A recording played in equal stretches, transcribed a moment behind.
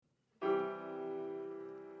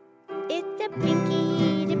It's the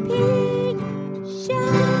Pinky the Pig Show.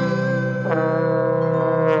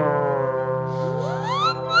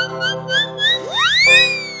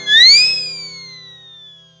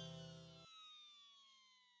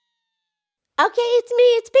 Okay, it's me.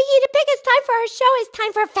 It's Pinky the Pig. It's time for our show. It's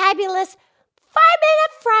time for Fabulous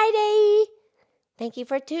 5-Minute Friday. Thank you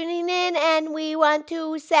for tuning in, and we want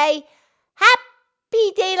to say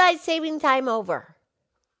Happy Daylight Saving Time over.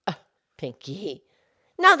 Pinky.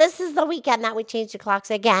 No, this is the weekend that we change the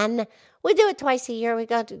clocks again. We do it twice a year. We're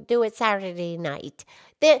going to do it Saturday night.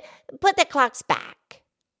 Put the clocks back.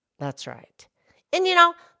 That's right. And,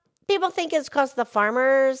 people think it's because the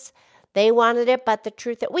farmers, they wanted it, but the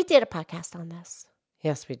truth is, we did a podcast on this.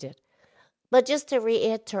 Yes, we did. But just to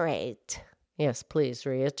reiterate. Yes, please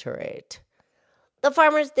reiterate. The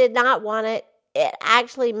farmers did not want it. It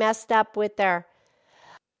actually messed up with their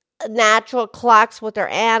natural clocks with their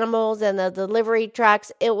animals and the delivery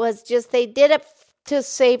trucks. It was just, they did it to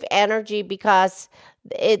save energy because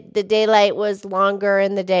the daylight was longer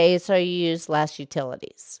in the day, so you use less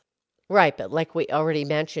utilities. Right, but like we already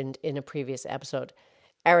mentioned in a previous episode,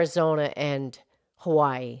 Arizona and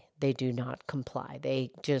Hawaii, they do not comply.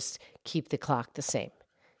 They just keep the clock the same.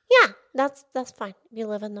 Yeah, that's fine. You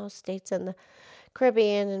live in those states in the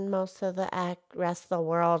Caribbean and most of the rest of the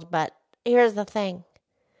world, but here's the thing.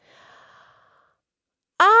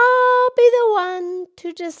 I'll be the one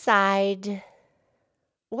to decide.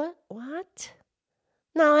 What?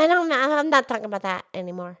 No, I'm not talking about that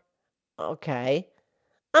anymore. Okay.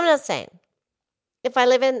 I'm just saying. If I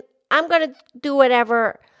live in, I'm going to do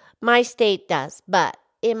whatever my state does. But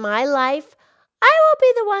in my life, I will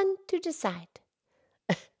be the one to decide.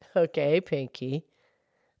 Okay, Pinky.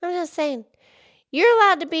 I'm just saying. You're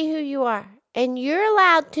allowed to be who you are. And you're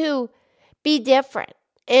allowed to be different.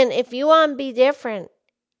 And if you want to be different,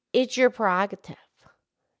 it's your prerogative.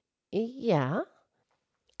 Yeah.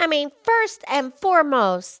 I mean, first and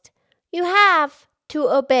foremost, you have to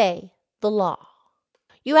obey the law.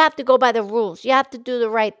 You have to go by the rules. You have to do the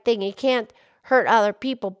right thing. You can't hurt other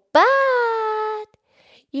people. But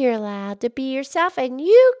you're allowed to be yourself, and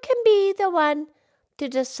you can be the one to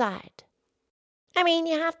decide. I mean,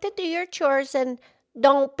 you have to do your chores and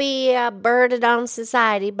don't be a burden on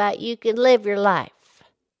society, but you can live your life.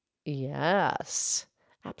 Yes.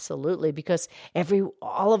 Absolutely, because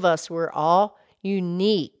all of us, we're all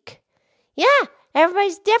unique. Yeah,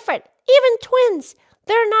 everybody's different. Even twins,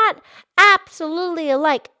 they're not absolutely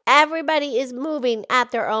alike. Everybody is moving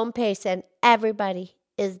at their own pace, and everybody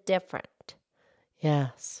is different.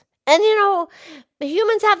 Yes. And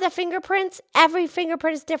humans have the fingerprints. Every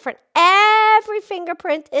fingerprint is different. Every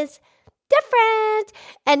fingerprint is different.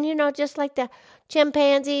 And just like the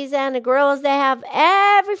chimpanzees and the gorillas, they have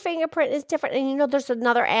every fingerprint is different. And there's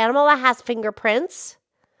another animal that has fingerprints.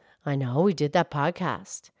 I know, we did that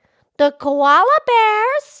podcast. The koala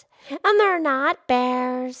bears. And they're not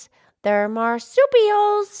bears. They're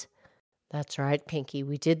marsupials. That's right, Pinky.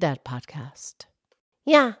 We did that podcast.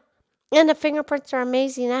 Yeah. And the fingerprints are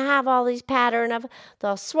amazing. I have all these patterns of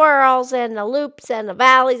the swirls and the loops and the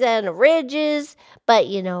valleys and the ridges. But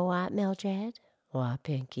you know what, Mildred? What,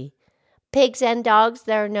 Pinky? Pigs and dogs,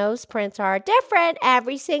 their nose prints are different.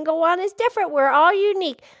 Every single one is different. We're all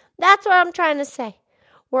unique. That's what I'm trying to say.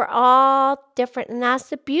 We're all different, and that's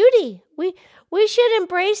the beauty. We should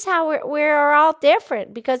embrace how we're all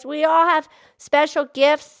different because we all have special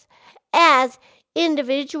gifts as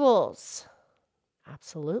individuals.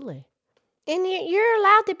 Absolutely. And you're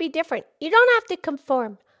allowed to be different. You don't have to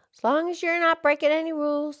conform as long as you're not breaking any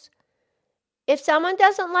rules. If someone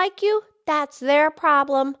doesn't like you, that's their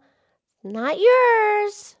problem, not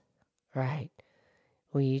yours. Right.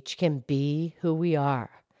 We each can be who we are.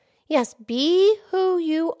 Yes, be who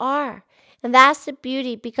you are. And that's the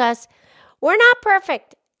beauty because we're not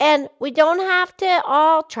perfect. And we don't have to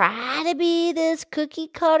all try to be this cookie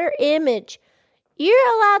cutter image.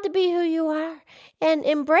 You're allowed to be who you are and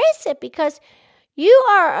embrace it because you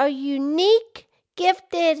are a unique,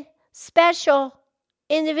 gifted, special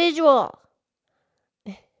individual.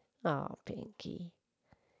 Oh, Pinky.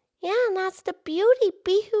 Yeah, and that's the beauty.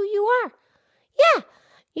 Be who you are. Yeah,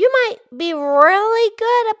 you might be really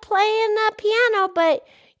good at playing the piano, but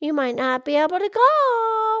you might not be able to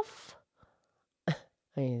golf.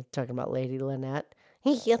 Are you talking about Lady Lynette?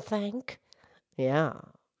 You think? Yeah,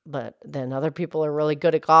 but then other people are really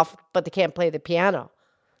good at golf, but they can't play the piano.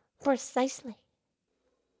 Precisely.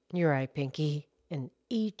 You're right, Pinky. And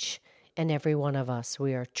each and every one of us,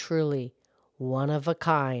 we are truly one of a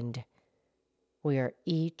kind. We are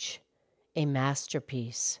each a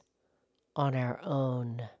masterpiece on our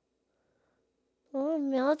own. Oh,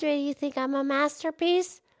 Mildred, you think I'm a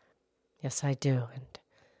masterpiece? Yes, I do. And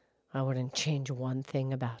I wouldn't change one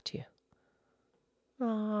thing about you.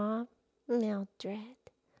 Aw, Mildred.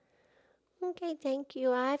 Okay, thank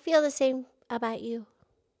you. I feel the same about you.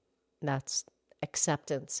 That's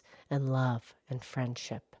acceptance and love and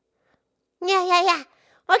friendship. Yeah.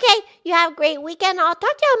 Okay, you have a great weekend. I'll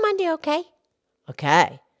talk to you on Monday, okay?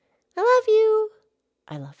 Okay. I love you.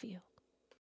 I love you.